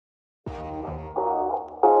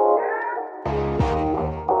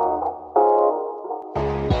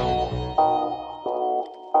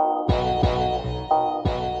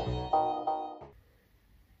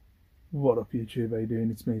YouTube? How you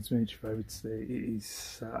doing? It's me, your favourite Steve. It is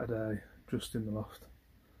Saturday, just in the loft.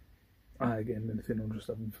 Again, anything, I'm just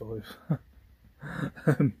having five.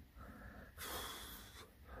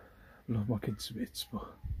 Love my kids to bits, but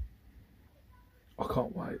I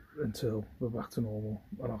can't wait until we're back to normal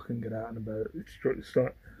and I can get out and about.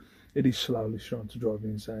 It is slowly starting to drive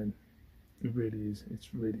me insane. It really is.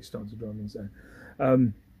 It's really starting to drive me insane.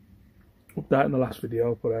 Update in the last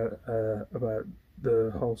video I put out about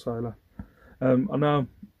the wholesaler. I know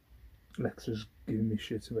Lexa's giving me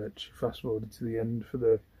shit about she fast forwarded to the end for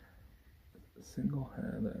the single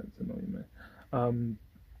hair there. It's annoying me. I'm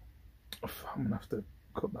gonna have to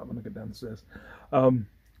cut that when I get downstairs.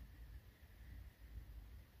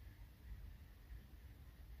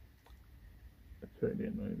 It's really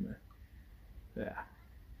annoying me. Yeah.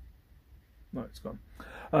 No, it's gone.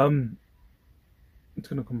 It's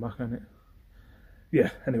gonna come back, ain't it?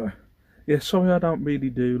 Yeah, anyway. Yeah, sorry I don't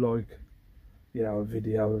really do like, you know, a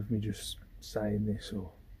video of me just saying this or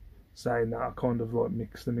saying that. I kind of like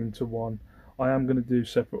mix them into one. I am going to do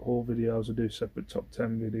separate haul videos, I do separate top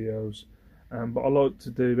 10 videos, but I like to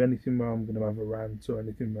do anything where I'm going to have a rant or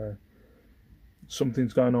anything where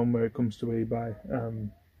something's going on where it comes to eBay,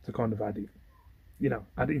 to kind of add it, you know,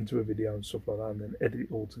 add it into a video and stuff like that, and then edit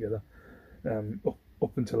it all together,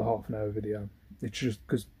 up until a half an hour video. It's just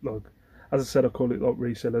because, like, as I said, I call it like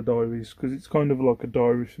Reseller Diaries, because it's kind of like a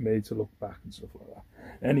diary for me to look back and stuff like that.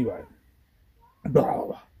 Anyway,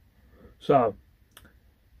 so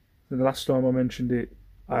the last time I mentioned it,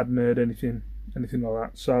 I hadn't heard anything like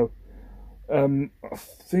that. So I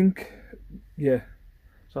think, yeah.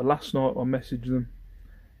 So last night I messaged them,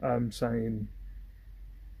 saying,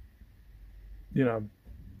 you know,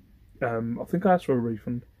 I think I asked for a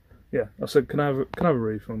refund. Yeah, I said, can I have a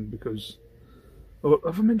refund, because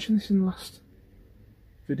have I mentioned this in the last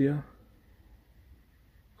video?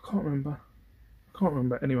 I can't remember.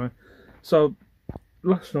 Anyway, so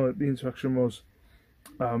last night the interaction was,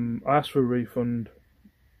 I asked for a refund.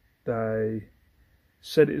 They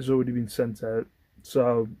said it has already been sent out.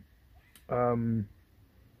 So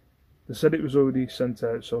they said it was already sent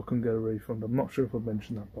out, so I couldn't get a refund. I'm not sure if I've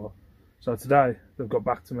mentioned that part. So today they've got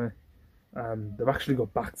back to me. They've actually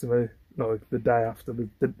got back to me like the day after the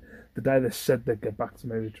day they said they'd get back to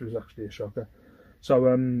me, which was actually a shocker. So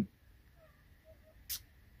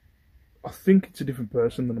I think it's a different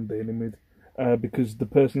person that I'm dealing with, because the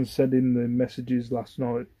person said in the messages last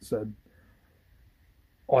night said,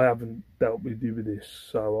 I haven't dealt with you with this,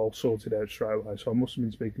 so I'll sort it out straight away. So I must have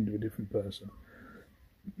been speaking to a different person.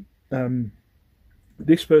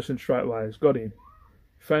 This person straight away has got in,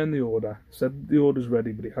 found the order, said the order's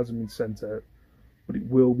ready, but it hasn't been sent out. But it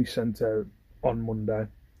will be sent out on Monday,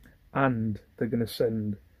 and they're going to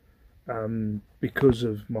send, because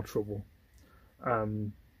of my trouble.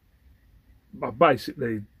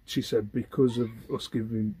 Basically, she said because of us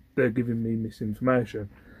they're giving me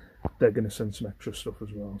misinformation, they're going to send some extra stuff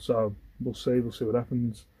as well. So we'll see what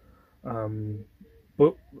happens.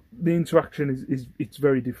 But the interaction it's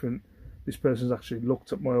very different. This person's actually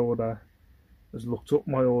looked at my order, has looked up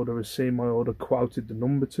my order, has seen my order, quoted the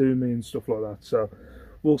number to me and stuff like that. So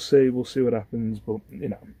we'll see what happens. But you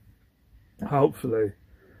know, hopefully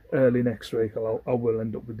early next week I will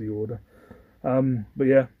end up with the order. But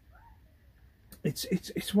yeah,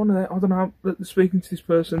 it's one of that. I don't know. Speaking to this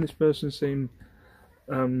person seemed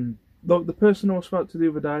like the person I spoke to the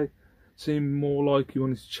other day seemed more like he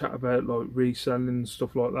wanted to chat about like reselling and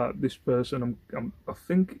stuff like that. This person, I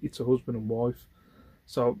think it's a husband and wife.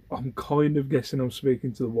 So I'm kind of guessing I'm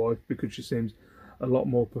speaking to the wife, because she seems a lot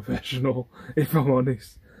more professional, if I'm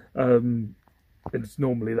honest. It's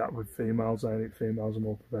normally that with females, ain't it? Females are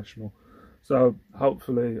more professional. So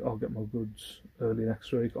hopefully I'll get my goods early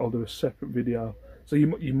next week. I'll do a separate video. So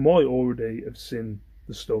you might already have seen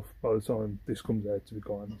the stuff by the time this comes out, to be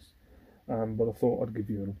quite honest. But I thought I'd give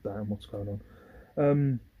you an update on what's going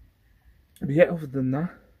on. But yeah, other than that,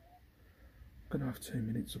 I'm going to have 2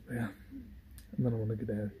 minutes up here, and then I want to get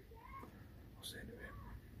out. I'll see you in a bit.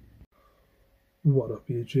 What up,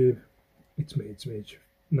 YouTube? It's me.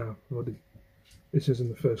 No, this isn't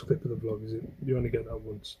the first clip of the vlog, is it? You only get that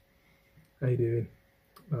once. How you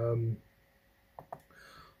doing?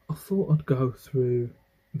 I thought I'd go through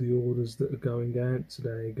the orders that are going out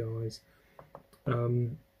today, guys.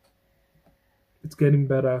 It's getting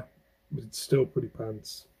better, but it's still pretty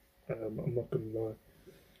pants. I'm not going to lie.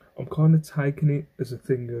 I'm kind of taking it as a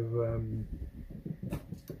thing of,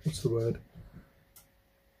 what's the word?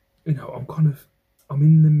 You know, I'm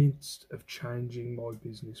in the midst of changing my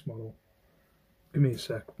business model. Give me a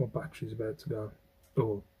sec, my battery's about to go.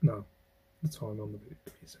 Oh, no, the time on the video,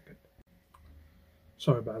 give me a second.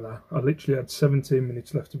 Sorry about that. I literally had 17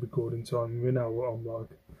 minutes left of recording time. You know what I'm like.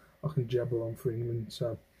 I can jabber on for England.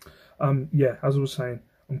 So, yeah, as I was saying,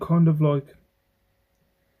 I'm kind of like,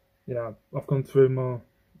 you know, I've gone through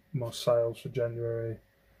my sales for January.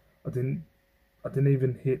 I didn't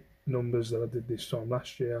even hit numbers that I did this time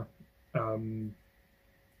last year. Nowhere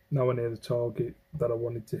near the target that I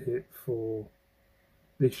wanted to hit for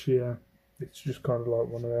this year. It's just kind of like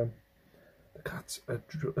one of them. The cats are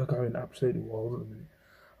going absolutely wild at the minute.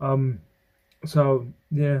 So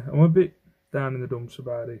yeah, I'm a bit down in the dumps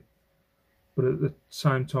about it, but at the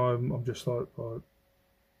same time, I'm just like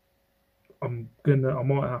I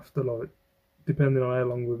might have to, like, depending on how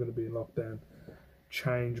long we're going to be in lockdown,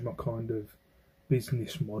 change my kind of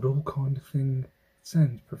business model kind of thing. It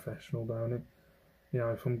sounds professional, don't it? You know,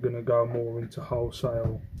 if I'm going to go more into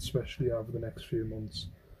wholesale, especially over the next few months,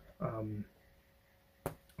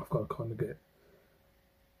 I've got to kind of get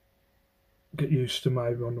used to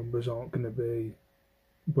maybe my numbers aren't going to be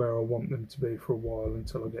where I want them to be for a while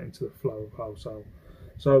until I get into the flow of wholesale.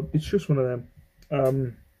 So it's just one of them.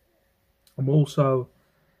 I'm also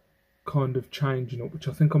kind of changing up, which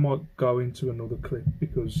I think I might go into another clip,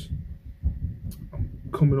 because I'm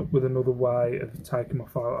coming up with another way of taking my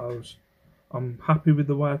photos. I'm happy with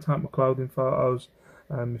the way I take my clothing photos.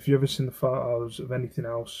 If you've ever seen the photos of anything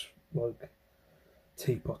else, like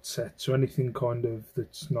teapot sets or anything kind of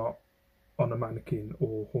that's not on a mannequin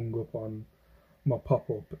or hung up on my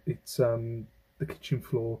pop-up, it's the kitchen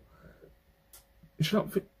floor. It's not,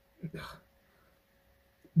 it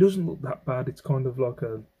doesn't look that bad. It's kind of like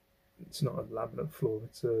it's not a laminate floor,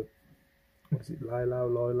 it's a, what is it,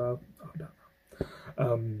 lilo, I don't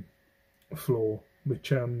know, floor,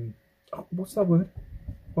 which, oh, what's that word?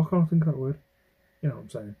 Why can't I think of that word? You know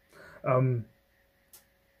what I'm saying.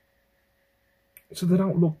 So they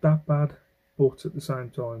don't look that bad, but at the same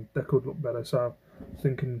time, they could look better. So I'm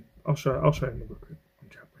thinking, I'll show you another clip. I'm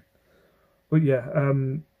jabbering. But yeah,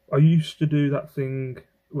 I used to do that thing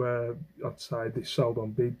where I'd say this sold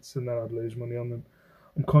on bids and then I'd lose money on them.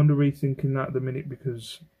 I'm kind of rethinking that at the minute,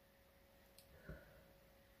 because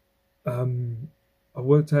I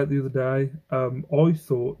worked out the other day, I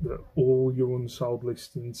thought that all your unsold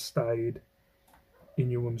listings stayed in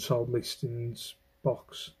your unsold listings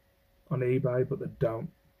box on eBay, but they don't,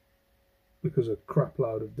 because a crap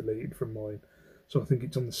load have deleted from mine. So I think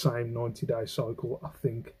it's on the same 90-day cycle, I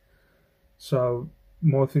think. So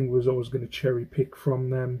my thing was I was going to cherry pick from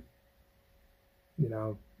them, you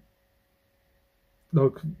know.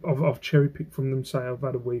 Like, I've cherry picked from them. Say I've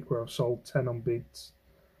had a week where I've sold 10 on bids.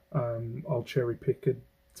 I'll cherry pick a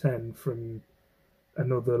 10 from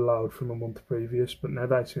another load from a month previous, but now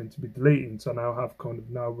they seem to be deleting, so I now have kind of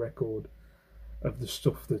no record of the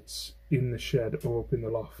stuff that's in the shed or up in the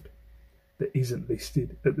loft that isn't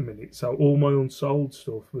listed at the minute. So all my unsold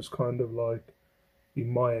stuff was kind of like, in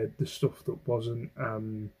my head, the stuff that wasn't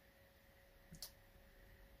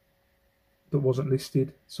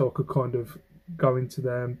listed, so I could kind of go into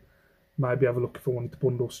them, maybe have a look if I wanted to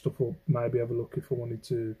bundle stuff up, maybe have a look if I wanted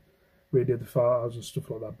to redo the photos and stuff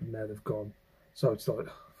like that, but now they've gone. So it's like,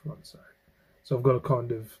 for God's sake. So I've got to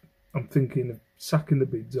kind of, I'm thinking of sacking the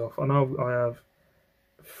bids off. I know I have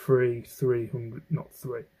free for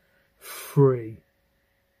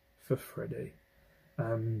Freddie,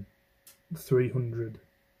 300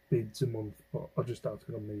 bids a month, but I just don't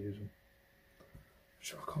think I'm going to use them.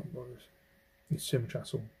 So I can't bother. It's too much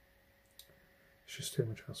hassle. It's just too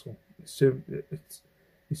much hassle. It's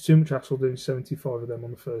too much hassle doing 75 of them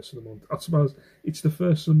on the first of the month. I suppose it's the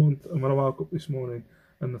first of the month, and when I woke up this morning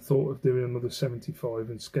and the thought of doing another 75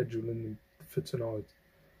 and scheduling them for tonight,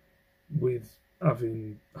 with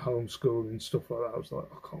having homeschool and stuff like that, I was like,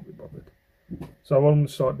 I can't be bothered. So what I'm going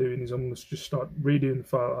to start doing is I'm going to just start redoing the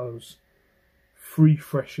photos,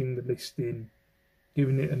 refreshing the listing,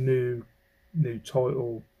 giving it a new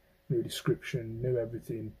title, new description, new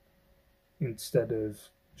everything, instead of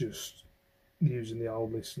just using the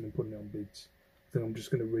old listing and putting it on bids. I think I'm just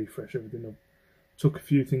going to refresh everything up. Took a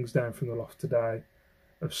few things down from the loft today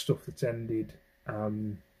of stuff that's ended.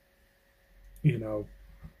 You know,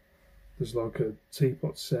 there's like a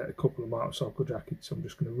teapot set, a couple of motorcycle jackets. So I'm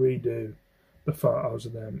just going to redo the photos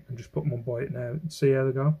of them and just put them on Buy It Now and see how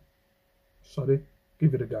they go. Sorry,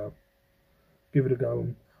 give it a go. Give it a go.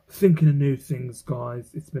 I'm thinking of new things,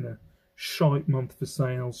 guys. It's been a shite month for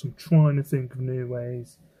sales. I'm trying to think of new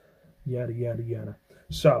ways. Yada yada yada.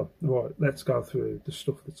 So right, let's go through the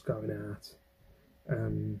stuff that's going out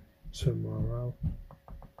tomorrow,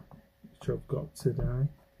 which I've got today.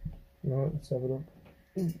 Right, let's have a look.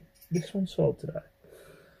 This one sold today.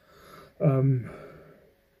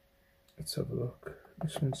 Let's have a look.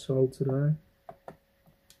 This one sold today.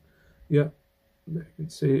 Yeah, there you can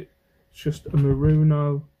see it. It's just a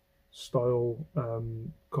merino style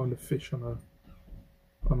kind of fish on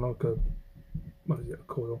like a, what is it, a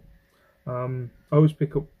coil. I always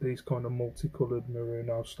pick up these kind of multicoloured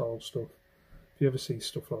merino style stuff. If you ever see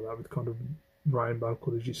stuff like that with kind of rainbow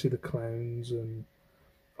colours, you see the clowns, and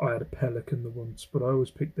I had a pelican the once, but I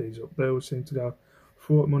always pick these up. They always seem to go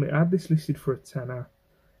for money. I had this listed for a tenner.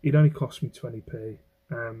 It only cost me 20p.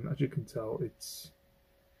 As you can tell, it's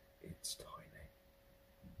tiny,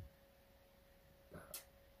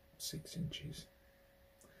 6 inches.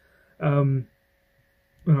 And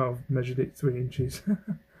I've measured it 3 inches.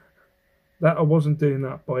 That I wasn't doing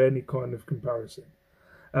that by any kind of comparison.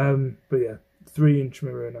 But yeah, 3-inch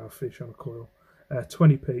merino fish on a coil.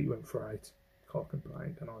 20p went for 8. Can't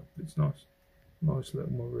complain, can I? It's nice. Nice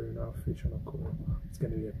little merino fish on a coil. It's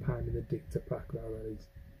going to be a pain in the dick to pack, that is.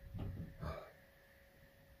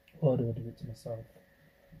 Why do I do it to myself?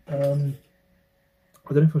 I don't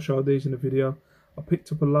know if I showed these in a video. I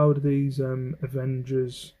picked up a load of these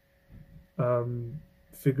Avengers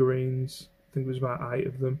figurines. I think it was about 8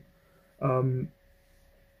 of them. I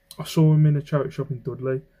saw them in a charity shop in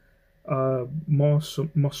Dudley. My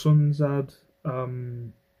sons had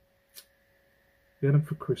we had them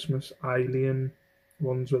for Christmas. Alien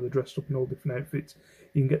ones where they're dressed up in all different outfits.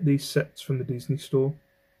 You can get these sets from the Disney store.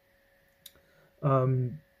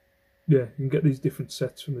 Yeah, you can get these different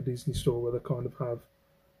sets from the Disney store where they kind of have,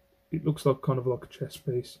 it looks like kind of like a chess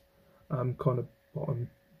piece, kind of bottom.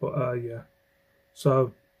 But yeah,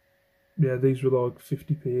 so yeah, these were like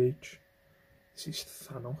 50p each. This is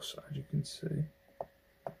Thanos, as you can see.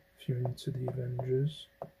 If you're into the Avengers,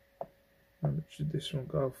 how much did this one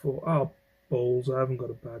go for? Oh, balls! I haven't got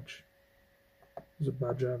a badge. There's a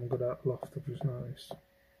badge I haven't got out of loft. I've just noticed.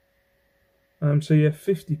 So yeah,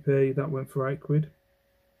 50p. That went for £8.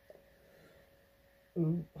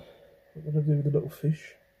 What did I do with the little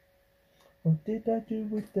fish? What did I do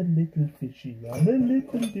with the little fishy on a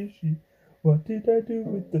little dishy? What did I do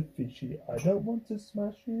with the fishy? I don't want to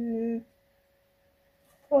smash it.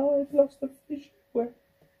 I've lost the fishy. Where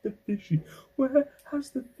the fishy? Where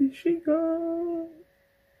has the fishy gone?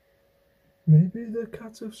 Maybe the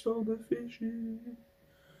cats have stole the fishy.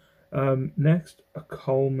 Next, a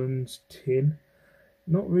Coleman's tin.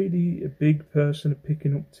 Not really a big person at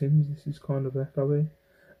picking up tins. This is kind of echoey.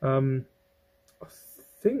 I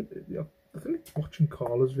think watching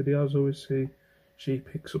Carla's videos, I always see she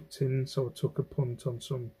picks up tins. So I took a punt on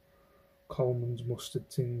some Coleman's mustard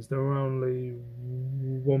tins. They were only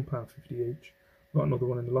 £1.50 each. Got another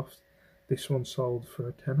one in the loft. This one sold for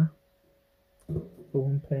a tenner. For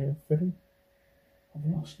 £1.50. I've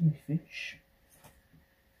lost my fish.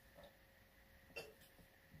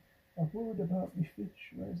 I've worried about my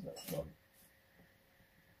fish. Where's that from?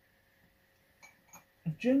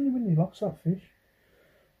 I've genuinely lost that fish.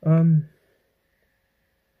 I don't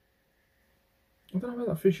know where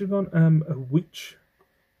that fish has gone. A witch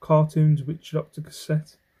cartoons witch doctor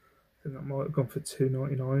cassette. I think that might have gone for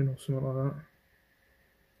 £2.99 or something like that.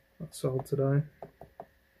 That sold today.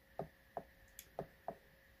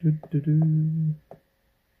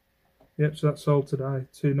 Yep, so that sold today.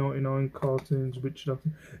 £2.99 cartoons witch doctor.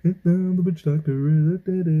 The witch doctor.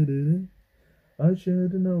 I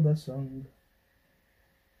should know that song.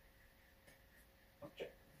 I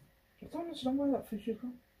don't understand where that fish has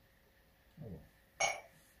gone.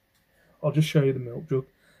 I'll just show you the milk jug.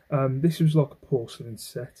 This was like a porcelain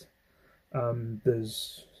set.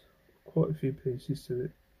 There's quite a few pieces to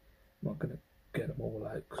it. I'm not going to get them all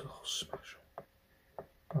out because I'll smash them.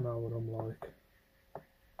 I know what I'm like.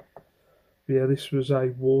 But yeah, this was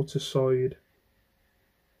a waterside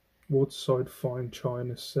fine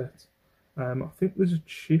china set. I think there's a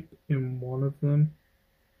chip in one of them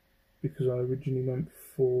because I originally went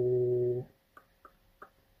for,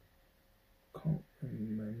 can't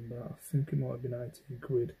remember, I think it might have been 18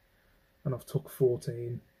 quid and I've took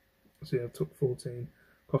 14. So yeah, I've took 14,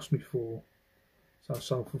 cost me 4. So I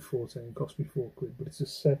sold for 14, cost me 4 quid, but it's a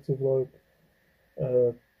set of like,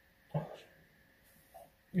 you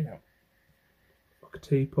know, like a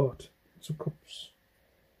teapot, some cups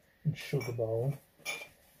and sugar bowl.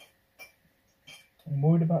 I'm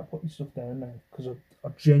worried about putting stuff down now because I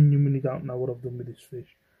genuinely don't know what I've done with this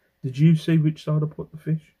fish. Did you see which side I put the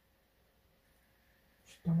fish? I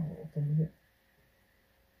just don't know what I've done with it.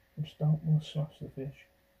 I just don't want to smash the fish.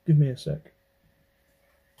 Give me a sec.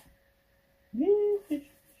 Yeah, fish.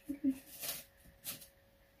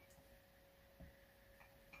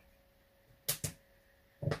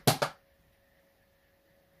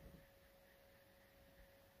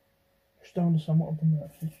 Just don't understand what I've done with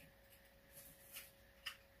that fish.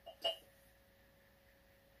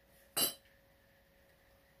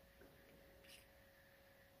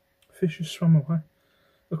 fish has swum away.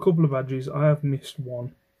 A couple of badges. I have missed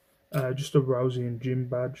one. Just a Rosie and Jim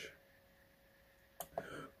badge.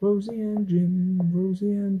 Rosie and Jim,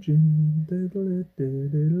 Rosie and Jim.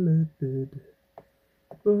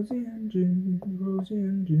 Rosie and Jim, Rosie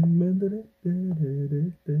and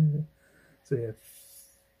Jim. So yeah,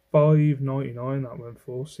 $5.99 that went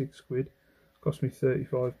for, £6. Cost me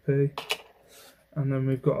 35p. And then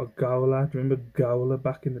we've got a Gola. Do you remember Gola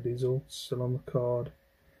back in the diesel? Still on the card.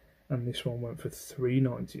 And this one went for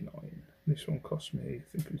 $3.99. This one cost me, I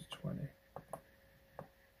think it was 20.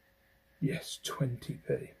 Yes,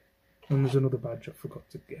 20p. And there's another badge I forgot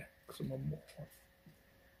to get because I'm on more.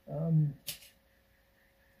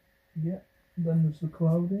 Yeah, then there's the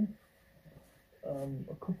clothing.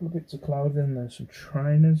 A couple of bits of clothing. There's some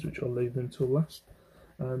trainers, which I'll leave them till last.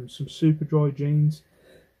 Some super dry jeans.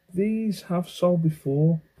 These have sold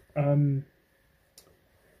before. Now,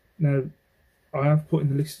 I have put in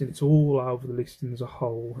the listing, it's all over the listing as a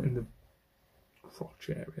whole in the crotch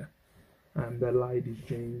area. They're ladies'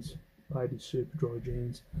 jeans, ladies' super dry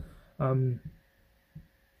jeans.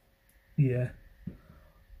 Yeah.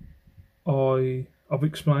 I've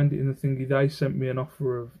explained it in the thingy. They sent me an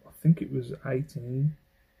offer of, I think it was 18. I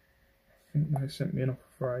think they sent me an offer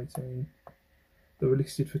for 18. They were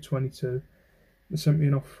listed for 22. They sent me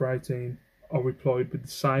an offer for 18. I replied with the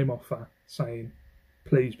same offer saying,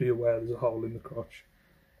 please be aware there's a hole in the crotch.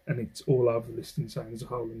 And it's all over the listing saying there's a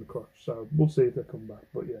hole in the crotch. So we'll see if they come back.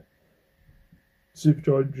 But yeah. Super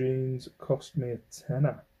dry jeans cost me a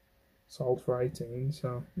tenner. Sold for 18.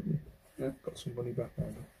 So yeah, got some money back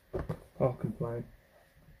now. Can't complain.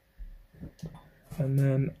 And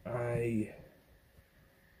then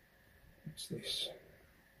what's this?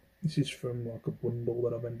 This is from like a bundle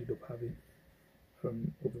that I've ended up having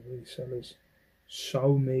from other resellers.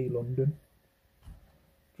 So Me London.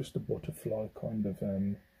 Just a butterfly kind of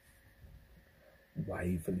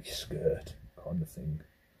waverly skirt kind of thing.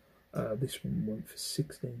 This one went for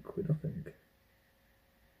 16 quid, I think.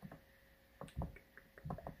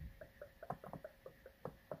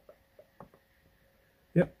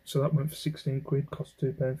 Yep, so that went for 16 quid, cost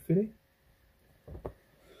 £2.50.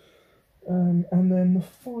 And then the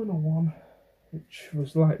final one, which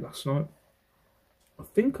was late last night. I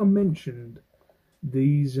think I mentioned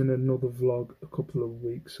these in another vlog a couple of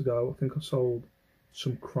weeks ago. I think I sold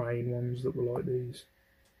some crane ones that were like these.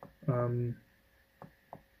 They're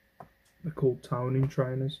called toning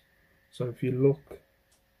trainers. So if you look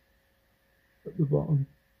at the bottom,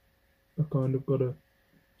 they've kind of got a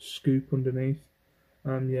scoop underneath.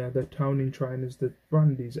 Yeah, they're toning trainers. The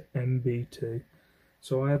brand is MBT.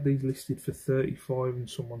 So I had these listed for 35 and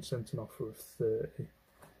someone sent an offer of 30.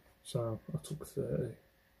 So I took 30.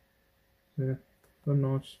 Yeah, they're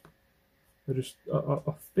nice. They're just,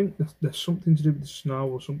 I think there's something to do with the snow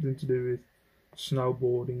or something to do with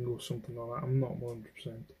snowboarding or something like that. I'm not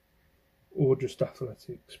 100%. Or just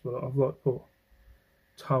athletics, but I've like put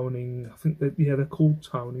toning. I think they're called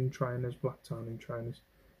toning trainers, black toning trainers.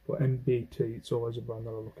 But MBT, it's always a brand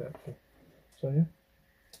that I look out for. So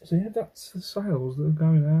yeah, that's the sales that are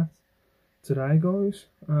going out today, guys.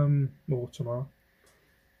 Or tomorrow.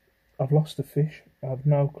 I've lost the fish. I have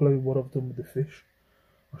no clue what I've done with the fish.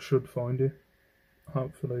 I should find it.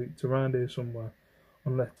 Hopefully it's around here somewhere.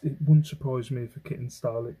 Unless it wouldn't surprise me if a kitten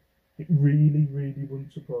stole it. It really, really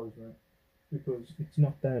wouldn't surprise me. Because it's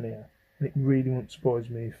not down here. And it really wouldn't surprise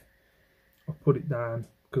me if I put it down.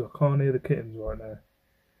 Because I can't hear the kittens right now.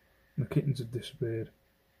 And the kittens have disappeared.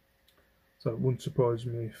 So it wouldn't surprise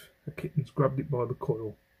me if the kittens grabbed it by the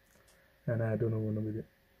coil and I don't know what with it.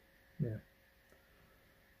 Yeah.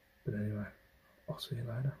 But anyway, I'll see you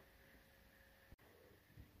later.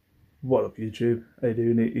 What up, YouTube? How you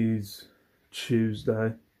doing? It is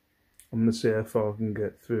Tuesday. I'm going to see how far I can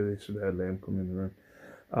get through this without Liam coming in the room.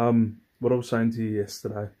 What I was saying to you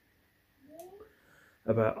yesterday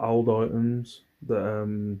about old items that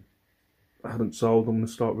I hadn't sold. I'm going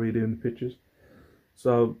to start redoing the pictures.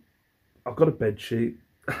 So I've got a bed sheet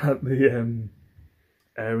at the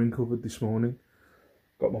airing cupboard this morning.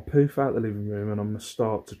 Got my poof out the living room and I'm going to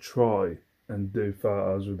start to try and do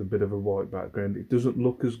photos with a bit of a white background. It doesn't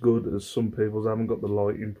look as good as some people's. I haven't got the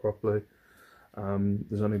lighting properly.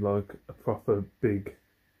 There's only like a proper big...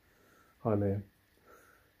 Hi, Liam.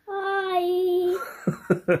 Hi.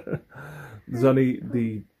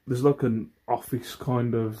 There's like an office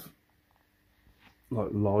kind of like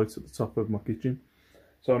light at the top of my kitchen.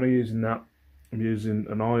 So I'm using that. I'm using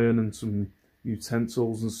an iron and some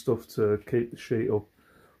utensils and stuff to keep the sheet up.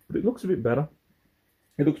 But it looks a bit better.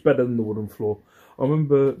 It looks better than the wooden floor. I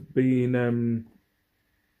remember being at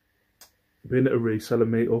a reseller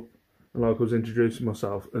meetup And like I was introducing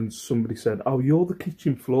myself, and somebody said, "Oh, you're the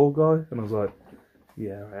kitchen floor guy," and I was like,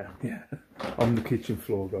 "Yeah, I am. Yeah, I'm the kitchen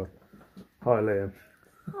floor guy." Hi, Liam.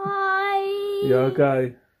 Hi. You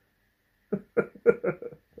okay?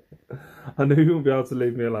 I knew you wouldn't be able to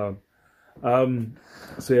leave me alone.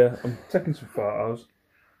 So yeah, I'm taking some photos.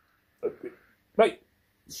 Right,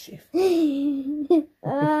 shift. Go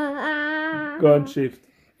on, shift.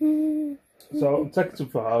 So I'm taking some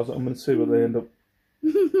photos. I'm going to see what they end up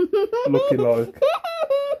looking like.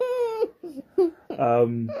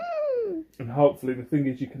 And hopefully the thing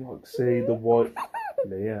is you can like see the white.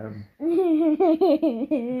 Liam,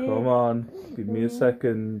 come on, give me a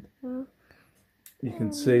second. You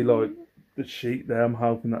can see like the sheet there. I'm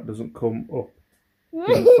hoping that doesn't come up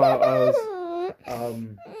in the photos.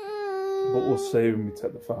 But we'll see when we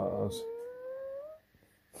take the photos.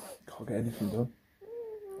 Can't get anything done.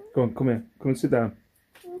 Go on, come here. Come and sit down.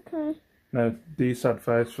 Okay. Now, do your sad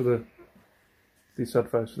face for the. Do your sad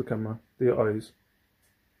face for the camera. Do your eyes.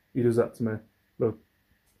 He does that to me. Look.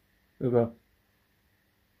 Look that.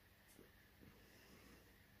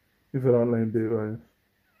 If I don't let him do it right.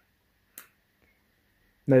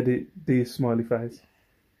 Now, do your smiley face.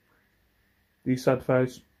 Do your sad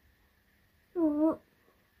face. Oh.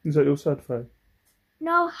 Is that your sad face?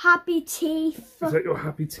 No, happy teeth. Is that your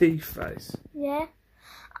happy teeth face? Yeah.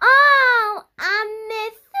 Oh, I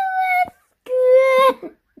miss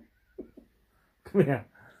the Come here.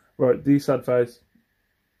 Right, do your sad face.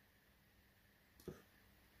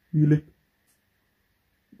 You lip.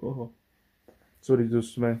 Oh. That's what he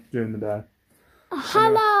does to me during the day.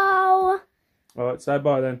 Hello. Alright, say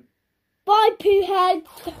bye then. Bye, poo head.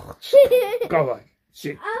 Go away.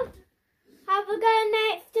 Shit. Have a go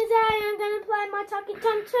next today. I'm going to play my Talking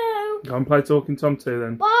Tom 2. Go and play Talking Tom 2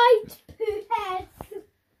 then. Bye, poo head.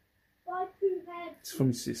 Bye, poo head. It's from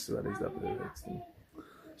your sister, that is, that blue head thing.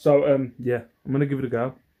 So, yeah, I'm going to give it a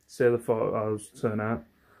go. See how the photos turn out.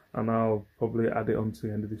 And I'll probably add it on to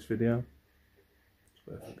the end of this video. It's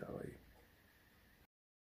worth a go, eh?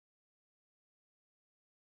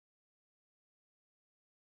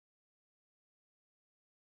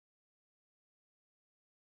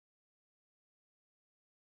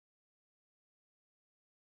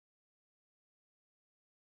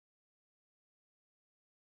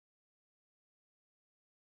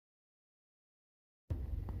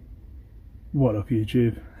 What up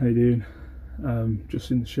YouTube, how you doing?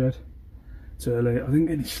 Just in the shed. It's early, I didn't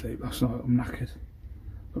get any sleep last night, I'm knackered.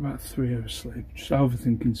 Got about 3 hours sleep, just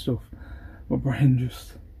overthinking stuff. My brain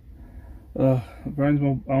just, my brain's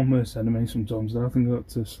my almost enemy sometimes. I think I got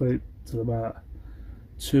to sleep till about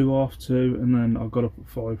 2, half 2, and then I got up at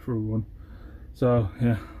 5 for a run. So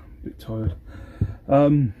yeah, a bit tired.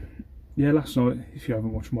 Yeah, last night, if you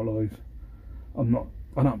haven't watched my live, I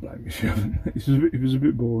don't blame you if you haven't. It was a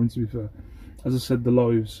bit boring, to be fair. As I said, the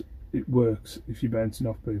lives, it works if you're bouncing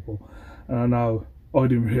off people. And I know, I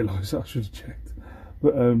didn't realise, I should have checked.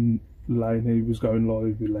 But Lainey was going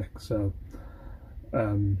live with Lex, so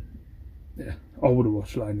yeah, I would have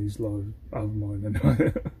watched Lainey's live over mine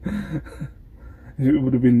anyway. If it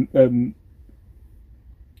would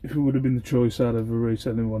have been the choice out of a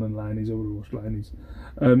reselling one and Lainey's, I would have watched Lainey's.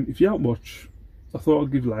 If you don't watch, I thought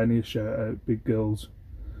I'd give Lainey a shout out. Big girls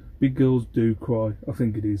do cry, I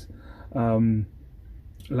think it is.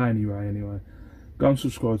 Lainey Ray anyway. Go and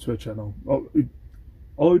subscribe to her channel.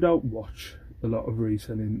 I don't watch a lot of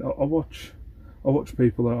reselling. I watch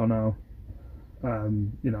people that I know.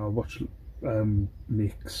 You know, I watch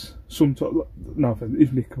Nick's. Sometimes, no,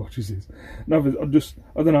 if Nick watches this, no,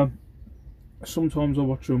 I don't know. Sometimes I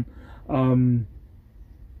watch them.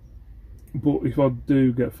 But if I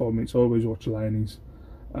do get 5 minutes, I always watch Lainey's.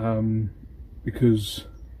 Because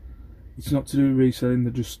it's not to do with reselling,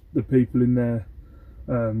 they're just the people in there.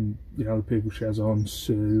 You know, the people she has on,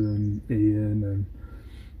 Sue and Ian,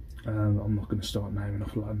 and I'm not going to start naming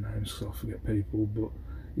off a lot of names because I'll forget people, but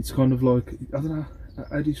it's kind of like, I don't know,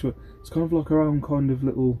 how do you swear? It's kind of like her own kind of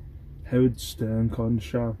little Howard Stern kind of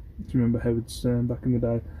show. Do you remember Howard Stern back in the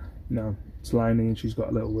day? No, it's Lainey and she's got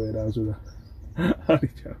a little weirdos with her. Only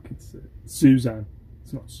joking, Suzanne.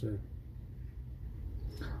 It's not Sue.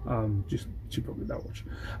 Just she probably don't watch.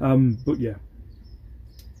 But yeah.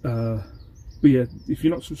 But yeah, if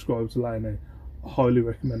you're not subscribed to Lainey, I highly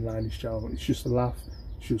recommend Lainey's channel. It's just a laugh.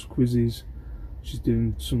 She does quizzes. She's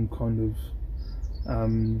doing some kind of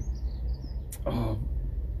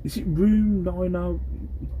is it room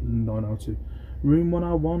 902? Room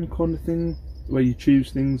 101 kind of thing, where you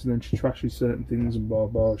choose things and then she trashes certain things and blah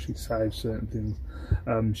blah, she saves certain things.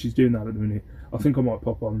 She's doing that at the minute. I think I might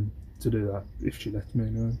pop on to do that if she lets me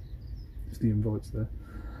anyway, if the invite's there.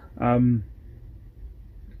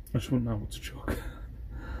 I just wouldn't know what to chuck.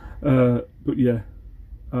 But yeah,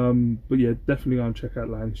 definitely go and check out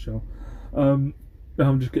Lane's channel.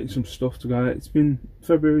 I'm just getting some stuff to go.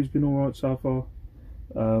 February's been alright so far.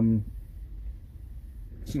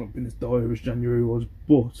 It's not been as dire as January was,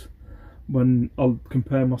 but when I'll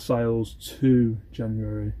compare my sales to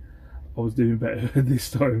January, I was doing better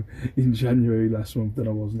this time in January last month than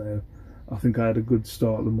I was now. I think I had a good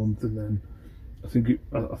start of the month, and then I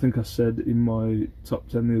think I said in my top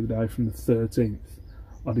 10 the other day, from the 13th,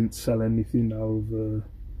 I didn't sell anything over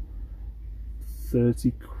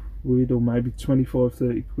 30 quid, or maybe 25,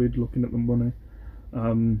 30 quid looking at the money.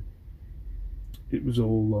 It was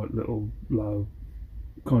all like little low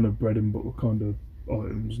kind of bread and butter kind of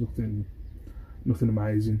items, nothing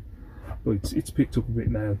amazing. But it's picked up a bit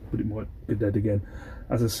now, but it might go dead again.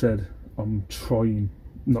 As I said, I'm trying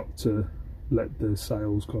not to let the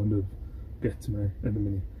sales kind of get to me at the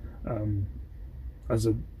minute.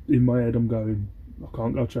 In my head I'm going, I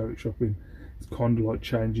can't go charity shopping. It's kind of like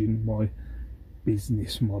changing my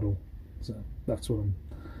business model. So that's what I'm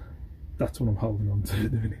holding on to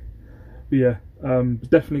at the minute. But yeah,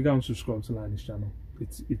 definitely go and subscribe to Laney's channel.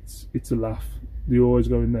 It's a laugh. You always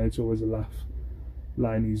go in there, it's always a laugh.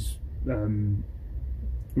 Laney's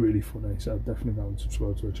really funny, so definitely go and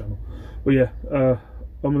subscribe to her channel. But yeah,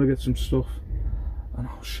 I'm gonna get some stuff and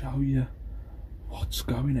I'll show you what's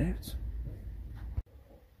going out.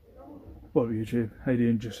 What up YouTube, how you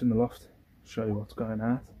doing? Just in the loft, show you what's going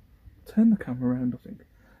out. Turn the camera around, I think.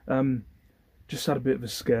 Just had a bit of a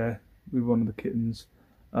scare with one of the kittens.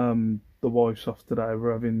 The wife's off today.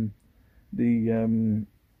 We're having the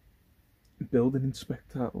building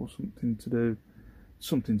inspector or something to do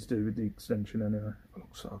with the extension anyway. I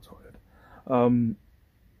look so tired.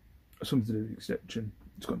 Something to do with the extension.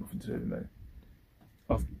 It's got nothing to do with me.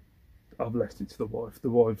 I've left it to the wife.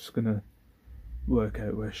 The wife's gonna work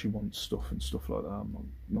out where she wants stuff and stuff like that.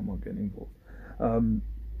 I'm not getting involved.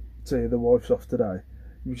 So yeah, the wife's off today.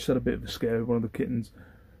 We just had a bit of a scare with one of the kittens.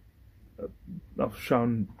 I've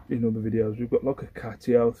shown in other videos, we've got like a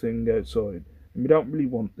catio thing outside, and we don't really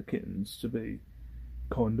want the kittens to be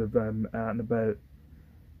kind of out and about.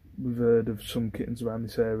 We've heard of some kittens around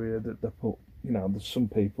this area that they put, there's some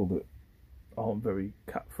people that aren't very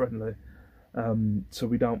cat friendly, so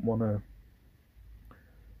we don't want to,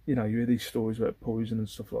 you hear these stories about poison and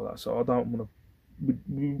stuff like that, so I don't want to,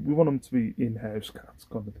 we want them to be in-house cats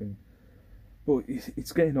kind of thing. But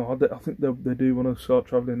it's getting hard. I think they do want to start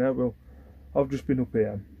travelling out. Well, I've just been up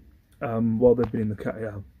here while they've been in the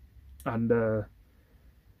catio, and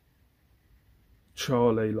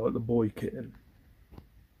Charlie, like the boy kitten,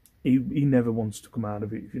 he never wants to come out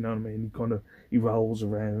of it, if you know what I mean. He rolls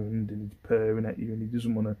around and he's purring at you, and he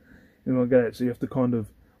doesn't want to get out, so you have to kind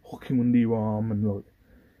of hook him under your arm and like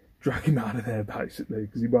drag him out of there basically,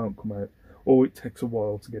 because he won't come out, or it takes a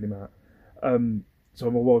while to get him out. So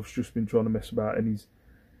my wife's just been trying to mess about, and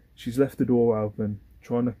she's left the door open,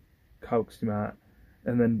 trying to coax him out,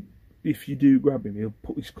 and then if you do grab him, he'll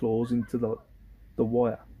put his claws into the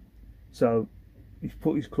wire. So he's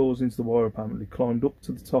put his claws into the wire, apparently, climbed up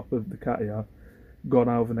to the top of the catio, gone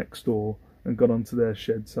over next door, and got onto their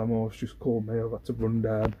shed. So my wife's just called me. I've had to run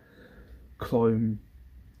down, climb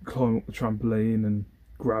up the trampoline and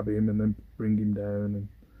grab him, and then bring him down. And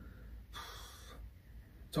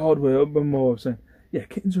it's hard work. But my wife's saying, yeah,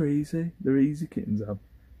 kittens are easy. They're easy kittens,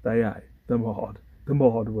 they are. They're hard. They're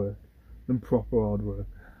hard work. They're proper hard work.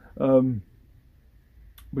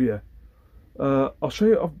 But yeah, I'll show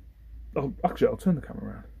you. I'll turn the camera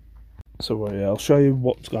around. So yeah, I'll show you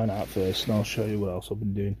what's going out first, and I'll show you what else I've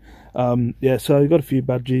been doing. Yeah, so I've got a few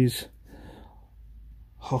badges.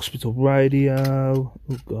 Hospital radio.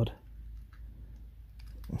 Oh God,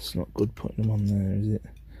 that's not good putting them on there, is it?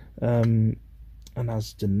 And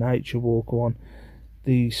as the nature walk one.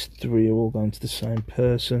 These three are all going to the same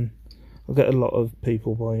person. I get a lot of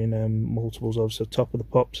people buying multiples of, so Top of the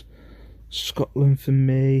Pops, Scotland for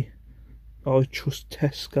me, I Trust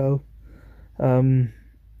Tesco,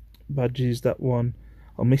 badges, that one,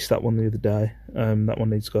 I missed that one the other day, that one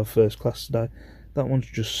needs to go first class today, that one's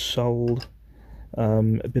just sold, a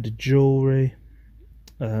bit of jewellery,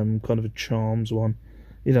 kind of a charms one,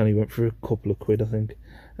 it only went for a couple of quid I think,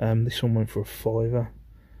 this one went for a £5.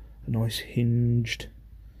 A nice hinged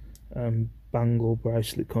bangle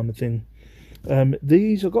bracelet kind of thing. I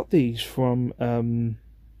got these from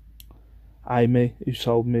Amy, who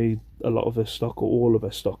sold me a lot of her stock, or all of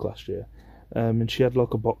her stock last year, and she had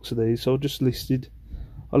like a box of these, so I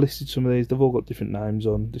listed some of these. They've all got different names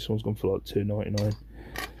on. This one's gone for like £2.99.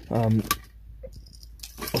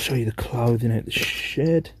 I'll show you the clothing out the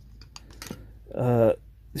shed.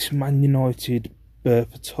 This Man United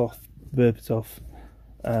Berbatov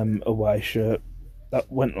away shirt.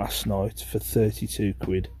 That went last night for 32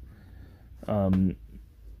 quid.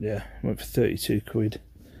 Yeah, went for 32 quid.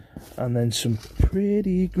 And then some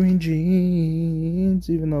pretty green jeans,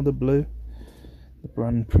 even though they're blue. The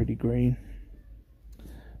brand Pretty Green.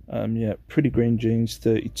 Yeah, Pretty Green jeans,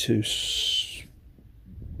 32. Is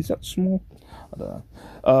that small? I don't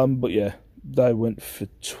know. But yeah, they went for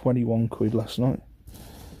 21 quid last night.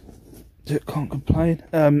 Can't complain.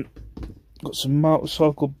 Got some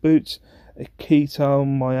motorcycle boots, a Keto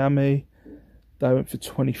Miami. They went for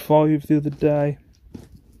 25 the other day.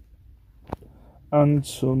 And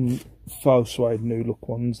some faux suede new look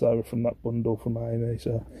ones. They were from that bundle from Amy,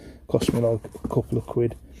 so cost me like a couple of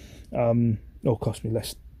quid. Or cost me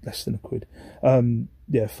less than a quid.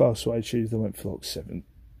 Yeah, faux suede shoes. They went for like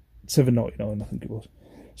 $7.99, I think it was.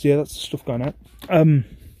 So yeah, that's the stuff going out.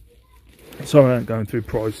 Sorry, I ain't going through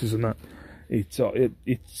prices and that.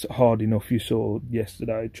 It's hard enough. You saw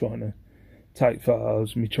yesterday trying to take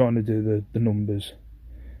photos, me trying to do the numbers.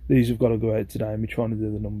 These have got to go out today, me trying to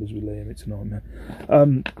do the numbers with Liam. It's a nightmare.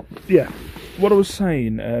 Yeah, what I was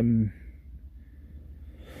saying, I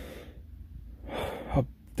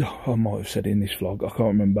might have said it in this vlog, I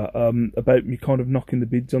can't remember, about me kind of knocking the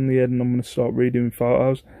bids on the head and I'm going to start redoing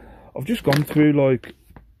photos. I've just gone through like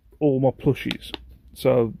all my plushies.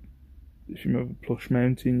 So if you remember Plush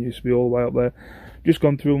Mountain, used to be all the way up there. Just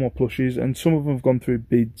gone through all my plushies, and some of them have gone through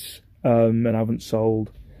bids and haven't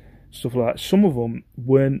sold, stuff like that. Some of them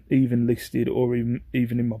weren't even listed or even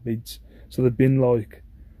in my bids, so they've been like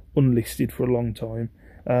unlisted for a long time.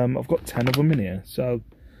 I've got 10 of them in here, so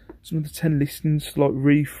some of the 10 listings like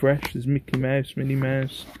refresh. There's Mickey Mouse, Minnie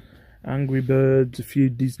Mouse, Angry Birds, a few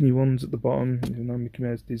Disney ones at the bottom, even though Mickey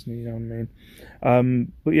Mouse Disney, you know what I mean.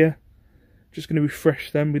 But yeah, just going to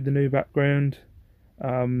refresh them with the new background.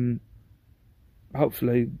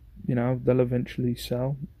 Hopefully, you know, they'll eventually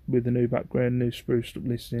sell with the new background, new spruced up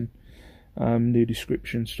listing, new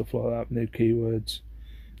description, stuff like that, new keywords,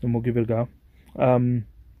 and we'll give it a go.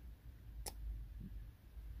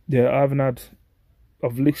 Yeah,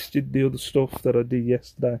 I've listed the other stuff that I did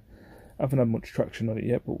yesterday. I haven't had much traction on it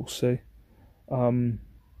yet, but we'll see. But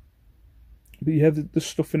yeah, the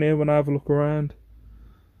stuff in here, when I have a look around,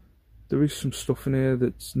 there is some stuff in here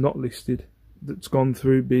that's not listed, that's gone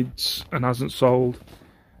through bids and hasn't sold,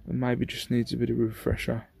 and maybe just needs a bit of a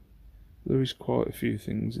refresher. There is quite a few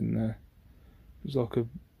things in there. There's like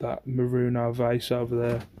that maroon vase over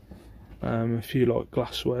there, a few like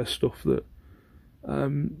glassware stuff that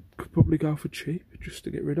could probably go for cheap just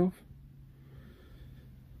to get rid of.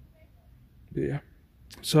 But yeah,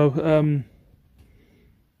 so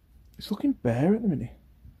it's looking bare at the minute.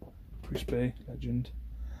 Chris B, legend.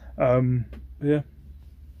 Yeah,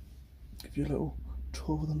 give you a little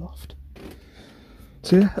tour of the loft.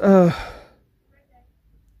 So yeah,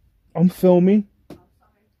 I'm filming.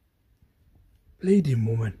 Bleeding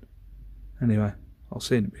woman. Anyway, I'll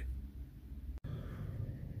see you in a bit.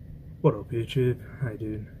 What up, YouTube? How you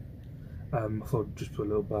doing? I thought I'd just put a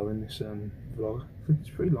little bow in this vlog. I think it's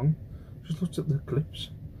pretty long. Just looked at the clips.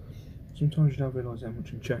 Sometimes you don't realise how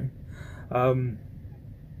much I'm chatting.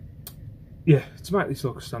 Yeah, to make this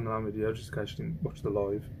like a standalone video, just in case you didn't watch the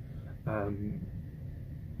live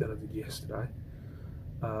that I did yesterday.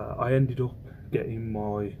 I ended up getting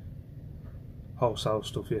my wholesale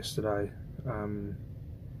stuff yesterday.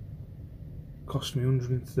 Cost me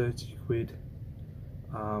 130 quid.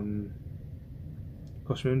 Cost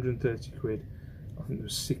me 130 quid. I think there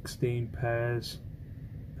was 16 pairs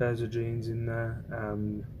of jeans in there.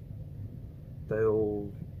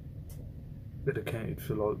 It accounted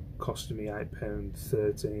for like costing me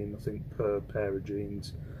 £8.13, I think, per pair of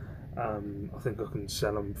jeans. I think I can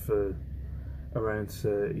sell them for around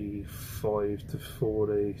 35 to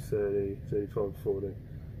 40, 30, 35, 40.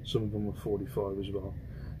 Some of them were 45 as well.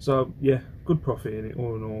 So yeah, good profit in it,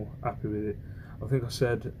 all in all, happy with it. I think I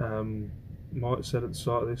said, might have said at the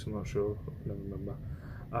start of this, I'm not sure, I can never remember.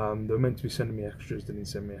 They were meant to be sending me extras, they didn't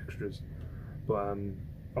send me extras. But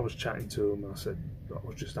I was chatting to them and I said I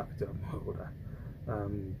was just happy to have my order.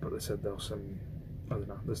 But they said they'll send me, I don't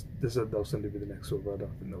know, they said they'll send it with the next order. I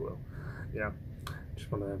don't think they will. Yeah, just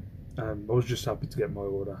want to, I was just happy to get my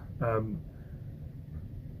order.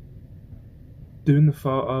 Doing the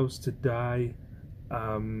photos today,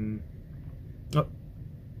 all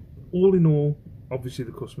in all, obviously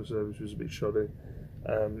the customer service was a bit shoddy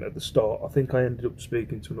at the start. I think I ended up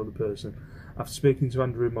speaking to another person. After speaking to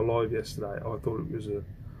Andrew in my live yesterday, I thought it was a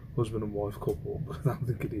husband and wife couple, but I don't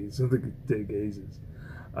think it is. I think it's two geezers.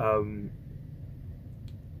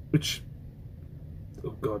 Which,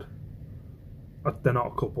 oh god, they're not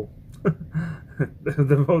a couple.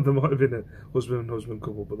 There might have been a husband and husband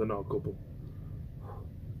couple, but they're not a couple.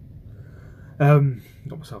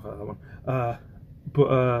 Got myself out of that one.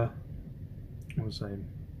 What was I saying?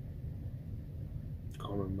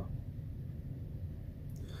 Can't remember.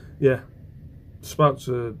 Yeah, spoke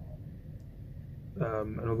to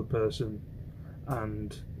another person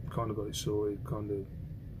and kind of got it sorted, kind of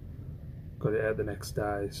got it out the next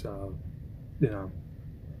day, so you know,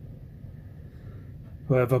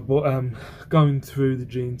 whatever. But going through the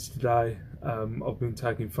jeans today, I've been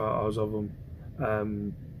taking photos of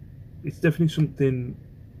them. It's definitely something.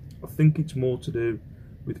 I think it's more to do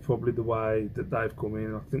with probably the way that they've come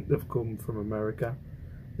in. I think they've come from America.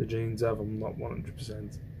 The jeans have. I'm not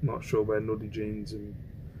 100% not sure where Nuddy Jeans and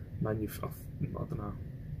I don't know,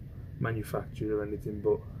 manufactured or anything,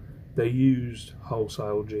 but they used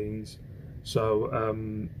wholesale jeans. So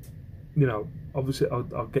you know, obviously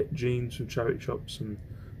I'll get jeans from charity shops, and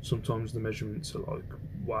sometimes the measurements are like,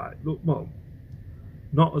 wow, look, well,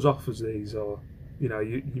 not as off as these are. You know,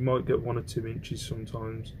 you might get 1 or 2 inches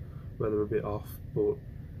sometimes where they're a bit off, but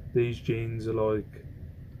these jeans are like,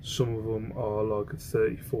 some of them are like a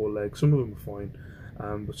 34 leg, some of them are fine,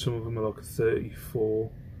 but some of them are like a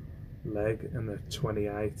 34 leg and they're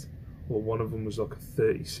 28, or one of them was like a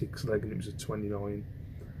 36 leg and it was a 29.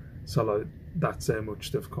 So like, that's how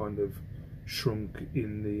much they've kind of shrunk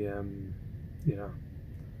in the you know,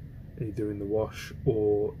 either in the wash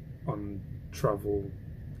or on travel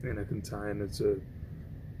in a container to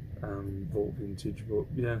Vault Vintage. But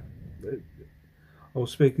yeah, I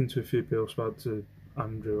was speaking to a few people. I spoke to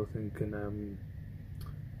Andrew, I think, and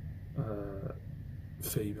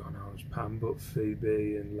Phoebe, I know it was Pam, but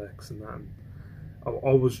Phoebe and Lex and that, and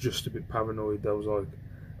I was just a bit paranoid. I was like,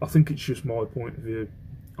 I think it's just my point of view.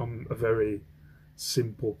 I'm a very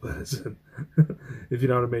simple person, if you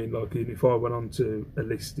know what I mean. Like, if I went onto a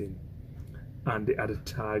listing and it had a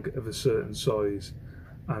tag of a certain size,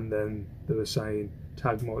 and then they were saying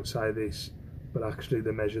tag might say this, but actually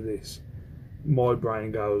they measure this, my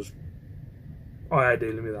brain goes, I ain't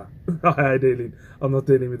dealing with that. I'm not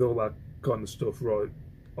dealing with all that kind of stuff, right?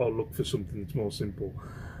 I'll look for something that's more simple.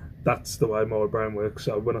 That's the way my brain works.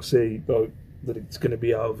 So when I see like that it's going to be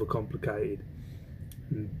overcomplicated,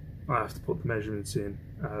 I have to put the measurements in.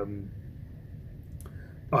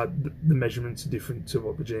 The measurements are different to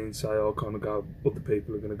what the jeans say. I'll kind of go, other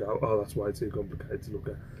people are going to go, oh, that's way too complicated to look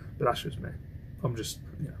at. But that's just me. I'm just,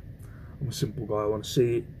 you know, I'm a simple guy. I want to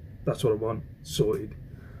see it. That's what I want, sorted.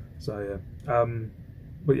 So yeah.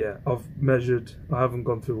 But yeah, I've measured. I haven't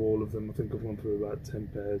gone through all of them. I think I've gone through about 10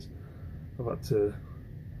 pairs. I've had to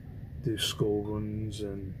do school runs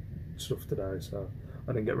and stuff today, so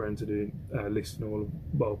I didn't get around to doing listing all of,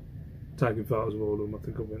 well, taking photos of all of them. I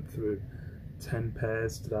think I went through 10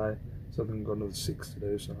 pairs today, so I think I've got another 6 to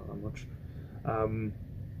do, so not that much.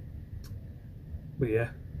 But yeah,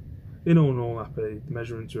 in all happy. The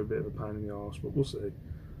measurements are a bit of a pain in the arse, but we'll see.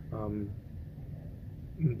 I'm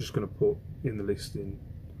just going to put in the listing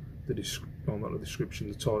not the description,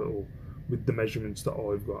 the title with the measurements that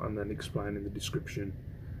I've got, and then explain in the description,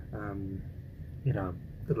 you know,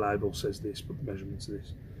 the label says this, but the measurements are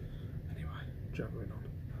this. Anyway, jabbering on.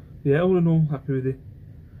 Yeah, all in all, happy with it.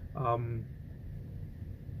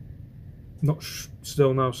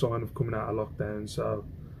 Still no sign of coming out of lockdown, so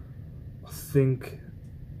I think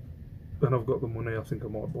when I've got the money, I think I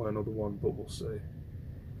might buy another one, but we'll see.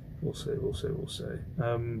 We'll see.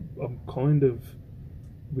 I'm kind of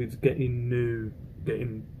with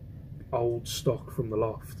getting old stock from the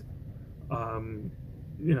loft.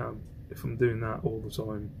 You know, if I'm doing that all the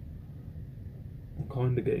time, I'm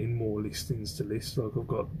kind of getting more listings to list. Like, I've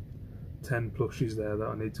got 10 plushies there that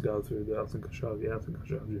I need to go through. That I think I showed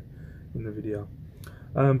you in the video.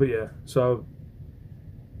 But yeah, so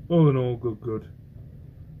all in all, good.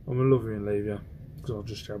 I'm gonna love you and leave you, because I'll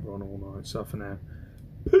just jabber on all night. So for now,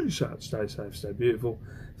 peace out, stay safe, stay beautiful.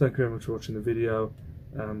 Thank you very much for watching the video.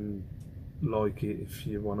 Like it if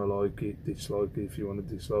you want to like it, dislike it if you want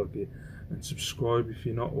to dislike it, and subscribe if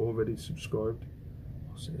you're not already subscribed.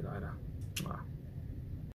 I'll see you later.